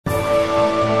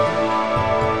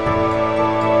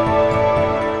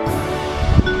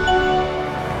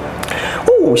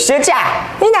哦，小姐，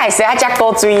你哪会使啊遮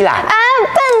古锥啦？啊，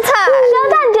笨菜！小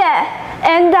蛋姐，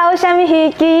缘投什么戏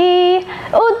剧？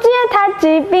有钱读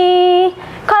一边，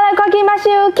看来看去嘛是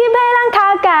有去陪人较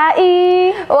介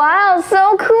意。Wow,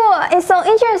 so cool! It's so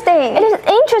interesting. It is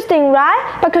interesting, right?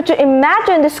 But could you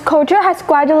imagine this culture has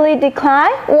gradually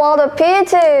declined? What a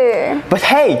pity! But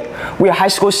hey, we are high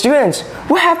school students.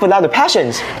 We have a lot of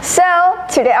passions. So,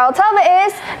 today our topic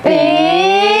is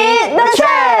Be the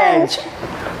change!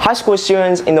 High school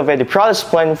students innovated products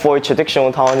plan for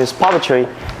traditional Taiwanese puppetry.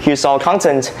 Here's our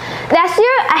content. Last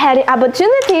year, I had the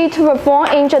opportunity to perform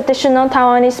in traditional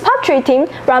Taiwanese puppetry team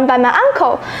run by my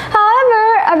uncle.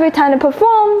 However, every time I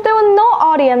performed, there was no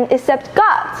audience except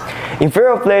God. In view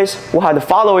of this, we have the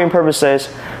following purposes.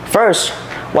 First,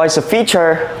 what is the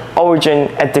feature, origin,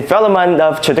 and development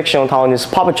of traditional Taiwanese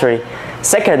puppetry?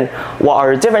 Second, what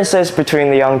are the differences between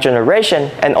the young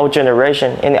generation and old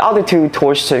generation in the attitude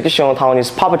towards traditional Taiwanese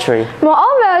puppetry?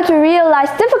 Moreover, to realize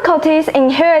difficulties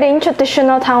inherent in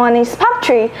traditional Taiwanese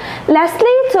puppetry.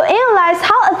 Lastly, to analyze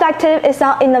how effective is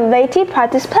our innovative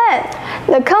practice plan.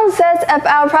 The concepts of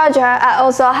our project are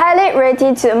also highly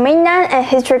related to mainland and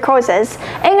history courses,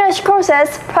 English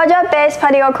courses, project-based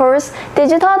practical course,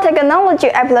 digital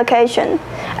technology application.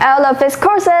 All of these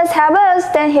courses help us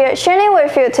stand here sharing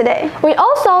with you today. We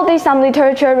also did some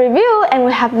literature review and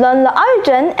we have learned the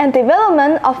origin and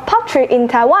development of puppetry in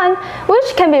Taiwan,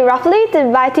 which can be roughly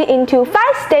divided into 5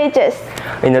 stages.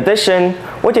 In addition,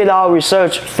 we did our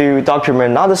research through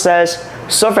document analysis,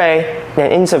 survey,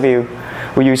 and interview.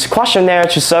 We used questionnaire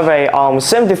to survey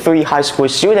 73 high school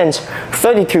students,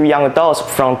 32 young adults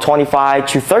from 25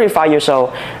 to 35 years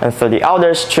old, and 30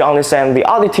 elders to understand the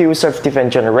attitudes of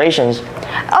different generations.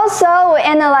 Also, we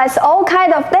analyzed all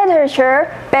kinds of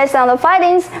literature. Based on the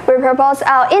findings, we propose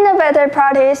our innovative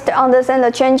practice to understand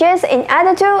the changes in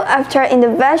attitude after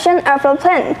intervention of the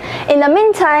plan. In the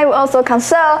meantime, we also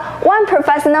consult one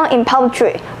professional in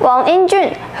puppetry, Wang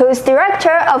Yingjun, who is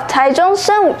director of Taichung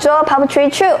Shenwuzhou Puppetry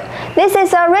Troupe. This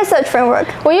is a research framework.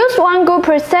 We used one good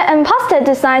preset and poster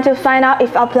design to find out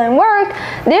if our plan worked.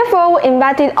 Therefore, we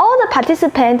invited all the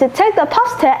participants to take the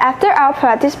poster after our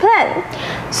practice plan.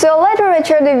 So,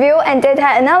 literature review and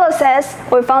data analysis,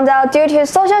 we found out due to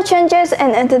social changes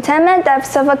and entertainment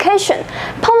diversification,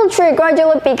 puppetry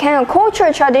gradually became a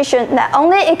cultural tradition that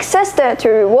only existed to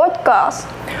reward gods.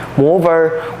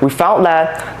 Moreover, we found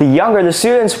that the younger the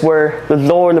students were, the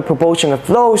lower the proportion of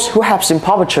those who have seen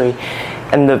puppetry,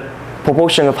 and the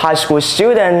proportion of high school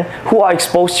students who are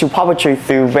exposed to puppetry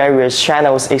through various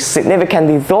channels is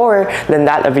significantly lower than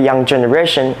that of the young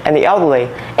generation and the elderly.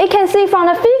 It can see from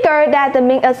the figure that the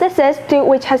main access to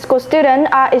which high school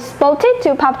students are exposed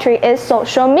to puppetry is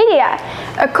social media.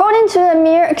 According to the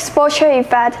mere exposure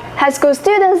effect, high school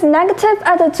students' negative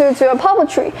attitude to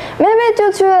puppetry may be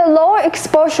due to a lower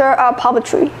exposure of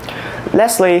puppetry.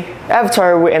 Lastly,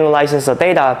 after we analyze the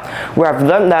data, we have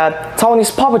learned that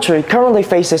Taiwanese puppetry currently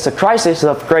faces a crisis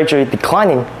of gradually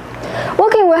declining.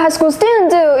 What can we high school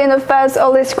students do in the face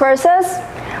of this crisis?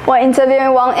 While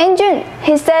interviewing Wang Yingjun,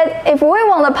 he said, if we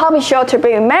want the puppet show to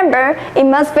be remembered, it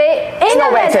must be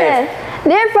innovative.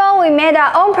 Therefore, we made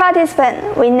our own practice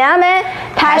plan. We named it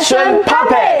Passion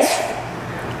Puppet.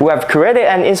 We have created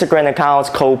an Instagram account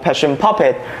called Passion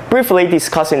Puppet, briefly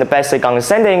discussing the basic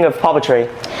understanding of puppetry.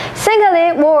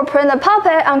 Secondly, we will print the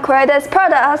puppet on created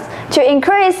products to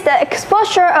increase the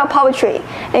exposure of puppetry,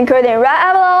 including red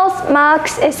envelopes,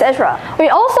 marks, etc. We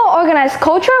also organize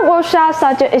cultural workshops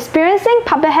such as experiencing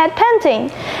puppet head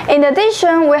painting. In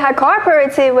addition, we have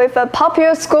cooperated with a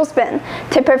popular school band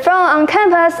to perform on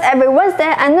campus every Wednesday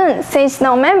at noon since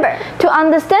November. To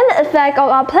understand the effect of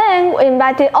our plan, we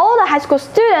invited all the high school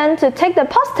students to take the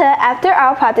poster after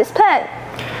our practice plan.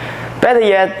 Better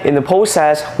yet, in the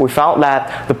process, we found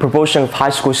that the proportion of high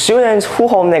school students who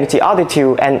hold negative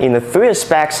attitude and in the 3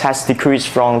 aspects has decreased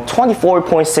from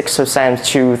 24.6%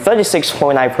 to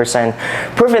 36.9%,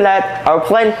 proving that our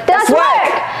plan does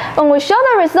work! When we show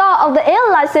the result of the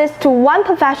analysis to one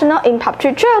professional in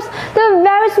puppetry troops, they were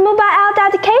very moved by our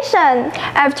dedication.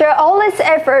 After all these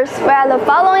efforts, we have the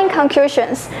following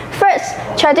conclusions. First,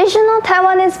 traditional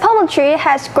Taiwanese puppetry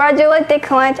has gradually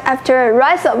declined after a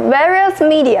rise of various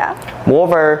media.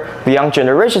 Moreover, the young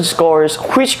generation scores,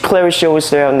 which clearly shows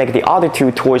their negative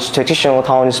attitude towards traditional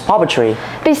Taiwanese puppetry.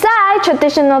 Besides,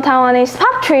 traditional Taiwanese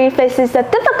puppetry faces the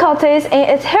difficulties in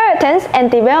its inheritance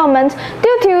and development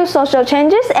due to social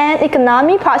changes and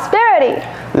economic prosperity.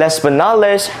 Last but not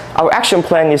least, our action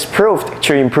plan is proved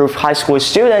to improve high school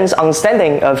students'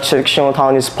 understanding of traditional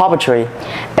Taiwanese puppetry.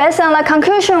 Based on the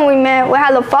conclusion we made, we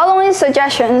have the following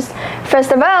suggestions.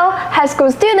 First of all, high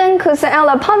school students could send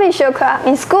out a puppet show club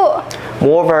in school.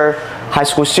 Moreover, high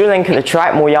school students can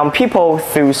attract more young people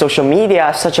through social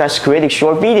media, such as creating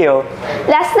short video.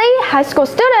 Lastly, high school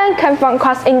students can form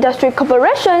cross-industry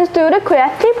cooperations through the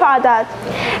creative product.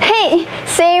 Hey,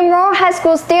 seeing more high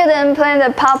school students playing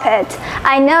the puppet,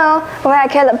 I know where I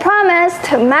can promise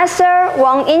to master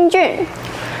Wang Yinjun.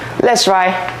 That's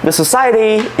right, the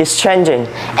society is changing.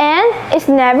 And it's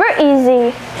never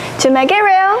easy To make it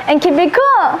real and keep it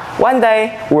cool. One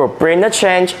day, we'll bring the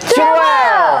change to the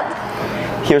world.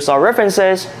 Here's our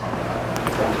references.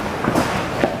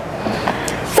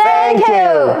 Thank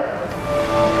you.